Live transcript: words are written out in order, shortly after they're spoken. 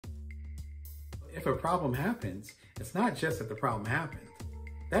if a problem happens, it's not just that the problem happened.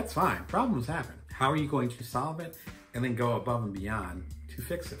 That's fine, problems happen. How are you going to solve it and then go above and beyond to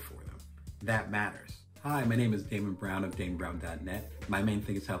fix it for them? That matters. Hi, my name is Damon Brown of DamonBrown.net. My main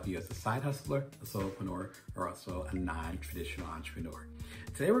thing is to help you as a side hustler, a solopreneur, or also a non-traditional entrepreneur.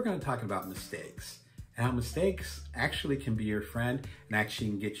 Today we're going to talk about mistakes and how mistakes actually can be your friend and actually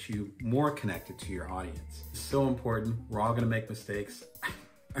can get you more connected to your audience. It's so important. We're all going to make mistakes.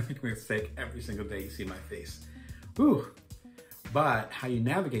 I make a mistake every single day you see my face. Whew. But how you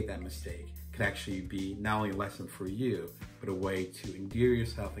navigate that mistake could actually be not only a lesson for you, but a way to endear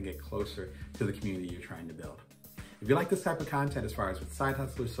yourself and get closer to the community you're trying to build. If you like this type of content as far as with side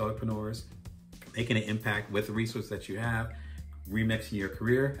hustlers, solopreneurs, making an impact with the resources that you have, remixing your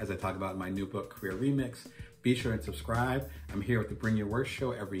career, as I talk about in my new book, Career Remix, be sure and subscribe. I'm here with the Bring Your Work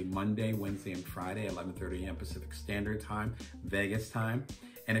show every Monday, Wednesday, and Friday, 11:30 a.m. Pacific Standard Time, Vegas time.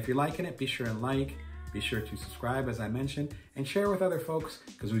 And if you're liking it, be sure and like. Be sure to subscribe, as I mentioned, and share with other folks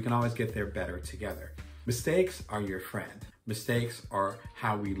because we can always get there better together. Mistakes are your friend. Mistakes are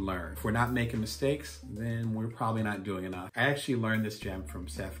how we learn. If we're not making mistakes, then we're probably not doing enough. I actually learned this gem from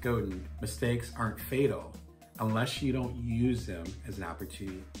Seth Godin. Mistakes aren't fatal unless you don't use them as an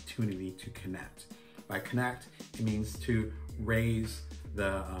opportunity to connect. By connect, it means to raise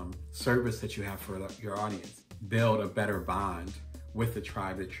the service that you have for your audience. Build a better bond with the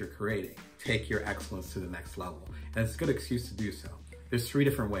tribe that you're creating. Take your excellence to the next level. And it's a good excuse to do so. There's 3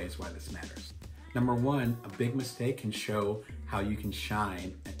 different ways why this matters. Number 1, a big mistake can show how you can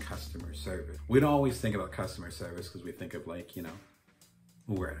shine at customer service. We don't always think about customer service because we think of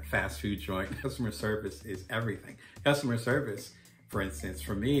we're at a fast food joint. Customer service is everything. Customer service, for instance,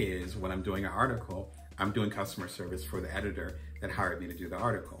 for me is when I'm doing an article, I'm doing customer service for the editor that hired me to do the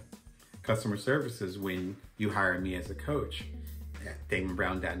article. Customer service is when you hire me as a coach at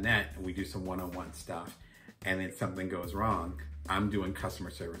DamonBrown.net and we do some one-on-one stuff and then something goes wrong, I'm doing customer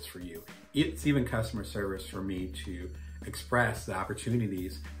service for you. It's even customer service for me to express the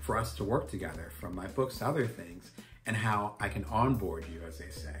opportunities for us to work together, from my books to other things, and how I can onboard you, as they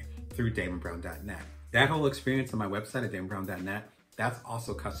say, through DamonBrown.net. That whole experience on my website at DamonBrown.net, that's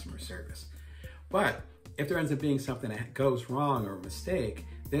also customer service. But if there ends up being something that goes wrong or a mistake,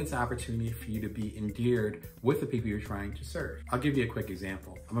 then it's an opportunity for you to be endeared with the people you're trying to serve. I'll give you a quick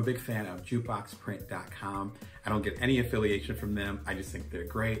example. I'm a big fan of jukeboxprint.com. I don't get any affiliation from them. I just think they're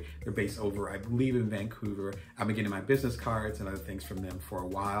great. They're based over, I believe, in Vancouver. I've been getting my business cards and other things from them for a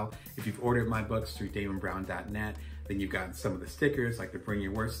while. If you've ordered my books through DamonBrown.net, then you've gotten some of the stickers, like the Bring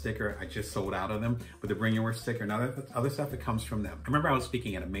Your Work sticker. I just sold out of them, but the Bring Your Work sticker and other stuff that comes from them. I remember I was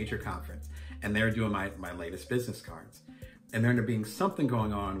speaking at a major conference and they were doing my latest business cards. And there ended up being something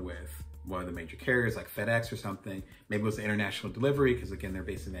going on with one of the major carriers like FedEx or something. Maybe it was international delivery because again, they're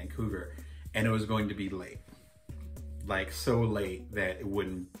based in Vancouver, and it was going to be late. Like so late that it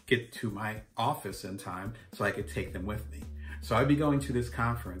wouldn't get to my office in time so I could take them with me. So I'd be going to this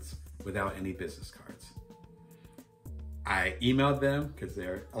conference without any business cards. I emailed them because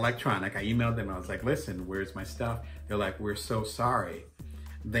they're electronic. I emailed them and I was like, listen, where's my stuff? They're like, we're so sorry.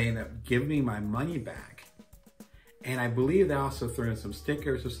 They ended up giving me my money back. And I believe they also threw in some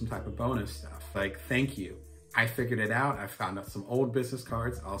stickers or some type of bonus stuff. Like, thank you. I figured it out. I found out some old business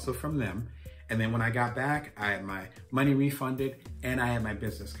cards also from them. And then when I got back, I had my money refunded and I had my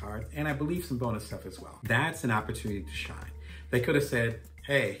business card and I believe some bonus stuff as well. That's an opportunity to shine. They could have said,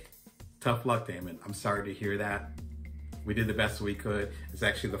 hey, tough luck, Damon. I'm sorry to hear that. We did the best we could. It's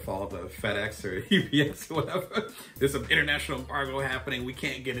actually the fault of FedEx or UPS or whatever. There's some international embargo happening. We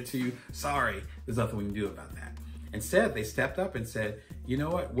can't get it to you. Sorry. There's nothing we can do about that. Instead, they stepped up and said, you know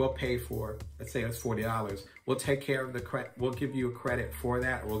what, we'll pay for, let's say it's $40. We'll take care of the credit. We'll give you a credit for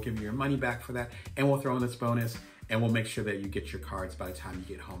that, or we'll give you your money back for that. And we'll throw in this bonus and we'll make sure that you get your cards by the time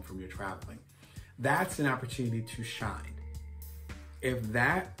you get home from your traveling. That's an opportunity to shine. If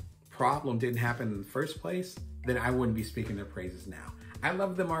that problem didn't happen in the first place, then I wouldn't be speaking their praises now. I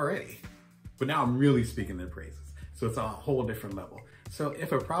love them already, but now I'm really speaking their praises. So it's on a whole different level. So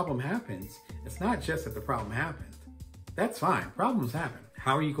if a problem happens, it's not just that the problem happened. That's fine, problems happen.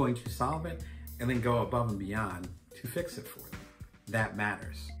 How are you going to solve it and then go above and beyond to fix it for them? That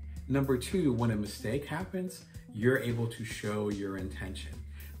matters. Number 2, when a mistake happens, you're able to show your intention.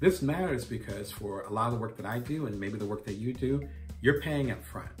 This matters because for a lot of the work that I do and maybe the work that you do, you're paying up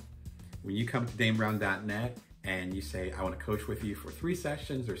front. When you come to DamonBrown.net and you say, I want to coach with you for 3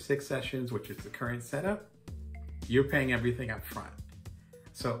 sessions or 6 sessions, which is the current setup, you're paying everything up front.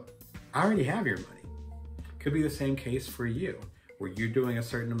 So I already have your money. Could be the same case for you, where you're doing a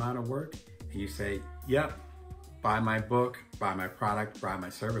certain amount of work and you say, yep, buy my book, buy my product, buy my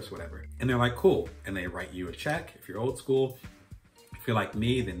service, whatever. And they're like, cool. And they write you a check. If you're old school, if you're like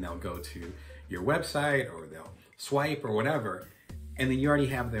me, then they'll go to your website or they'll swipe or whatever. And then you already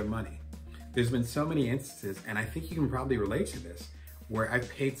have their money. There's been so many instances, and I think you can probably relate to this, where I've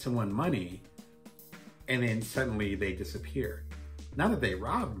paid someone money and then suddenly they disappear. Not that they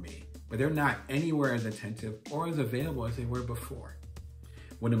robbed me, but they're not anywhere as attentive or as available as they were before.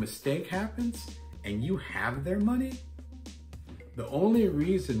 When a mistake happens and you have their money, the only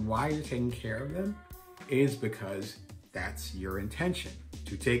reason why you're taking care of them is because that's your intention,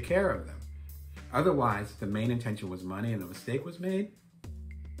 to take care of them. Otherwise, if the main intention was money and the mistake was made,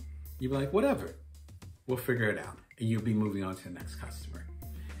 you'd be like, whatever, we'll figure it out. And you'll be moving on to the next customer.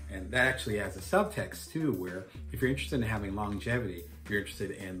 And that actually has a subtext too, where if you're interested in having longevity, if you're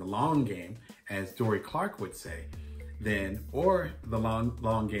interested in the long game, as Dory Clark would say, then, or the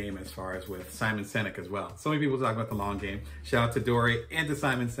long game as far as with Simon Sinek as well. So many people talk about the long game. Shout out to Dory and to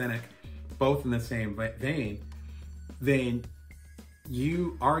Simon Sinek, both in the same vein. Then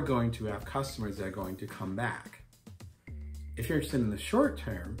you are going to have customers that are going to come back. If you're interested in the short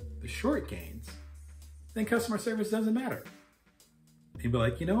term, the short gains, then customer service doesn't matter. You'd be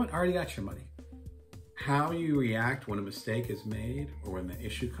like, you know what? I already got your money. How you react when a mistake is made or when the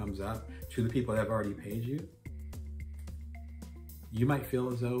issue comes up to the people that have already paid you, you might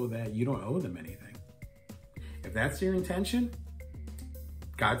feel as though that you don't owe them anything. If that's your intention,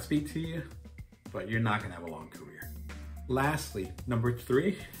 Godspeed to you, but you're not gonna have a long career. Lastly, number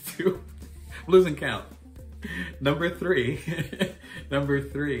three, losing count. Number three,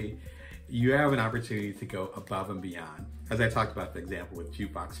 you have an opportunity to go above and beyond. As I talked about the example with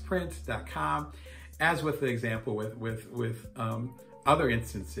jukeboxprint.com, as with the example with other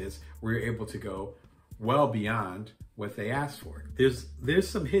instances where you're able to go well beyond what they asked for. There's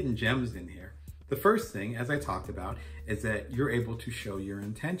some hidden gems in here. The first thing, as I talked about, is that you're able to show your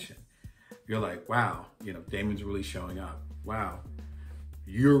intention. You're like, wow, Damon's really showing up. Wow,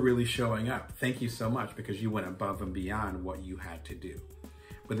 you're really showing up. Thank you so much, because you went above and beyond what you had to do.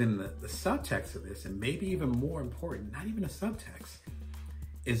 But then the subtext of this, and maybe even more important, not even a subtext,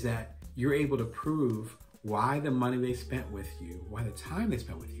 is that you're able to prove why the money they spent with you, why the time they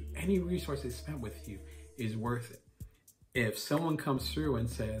spent with you, any resource they spent with you is worth it. If someone comes through and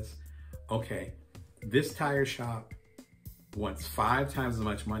says, okay, this tire shop wants 5 times as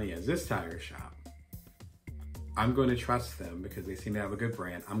much money as this tire shop, I'm going to trust them because they seem to have a good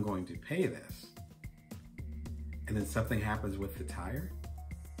brand. I'm going to pay this. And then something happens with the tire.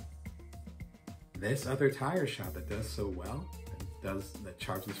 This other tire shop that does so well, that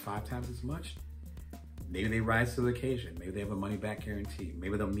charges 5 times as much, maybe they rise to the occasion. Maybe they have a money back guarantee.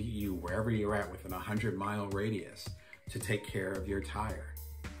 Maybe they'll meet you wherever you're at within a 100-mile radius to take care of your tire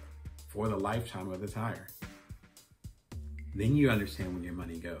for the lifetime of the tire. Then you understand when your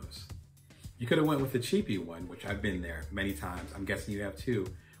money goes. You could have went with the cheapy one, which I've been there many times. I'm guessing you have too,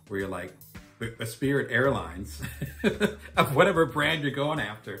 where you're like, the Spirit Airlines of whatever brand you're going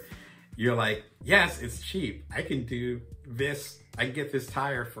after. You're like, yes, it's cheap. I can do this. I can get this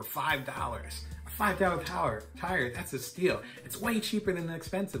tire for $5. A $5 tire, that's a steal. It's way cheaper than the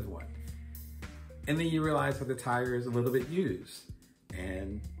expensive one. And then you realize that the tire is a little bit used.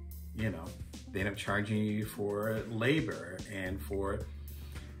 And, they end up charging you for labor and for,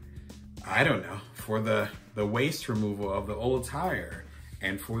 I don't know, for the waste removal of the old tire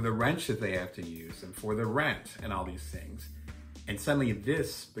and for the wrench that they have to use and for the rent and all these things. And suddenly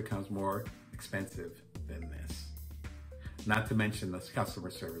this becomes more expensive than this. Not to mention the customer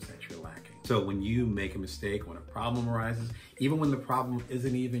service that you're lacking. So when you make a mistake, when a problem arises, even when the problem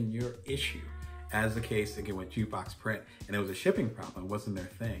isn't even your issue, as the case again with Jukebox Print, and it was a shipping problem, it wasn't their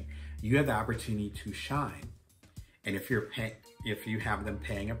thing, you have the opportunity to shine. And if you have them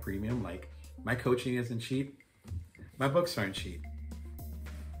paying a premium, like my coaching isn't cheap, my books aren't cheap,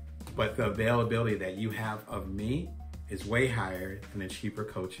 but the availability that you have of me is way higher than the cheaper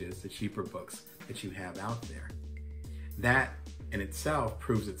coaches, the cheaper books that you have out there. That in itself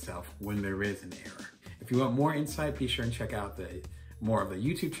proves itself when there is an error. If you want more insight, be sure and check out more of the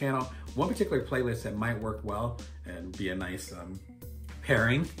YouTube channel. One particular playlist that might work well and be a nice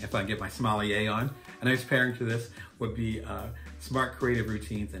pairing, if I get my sommelier on, a nice pairing to this would be Smart Creative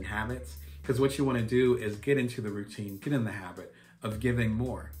Routines and Habits. Because what you want to do is get into the routine, get in the habit of giving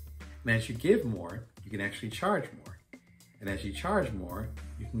more. And as you give more, you can actually charge more. And as you charge more,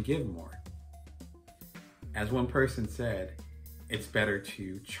 you can give more. As one person said, it's better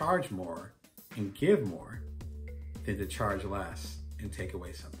to charge more and give more than to charge less and take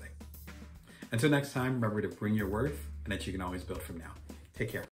away something. Until next time, remember to bring your worth and that you can always build from now. Take care.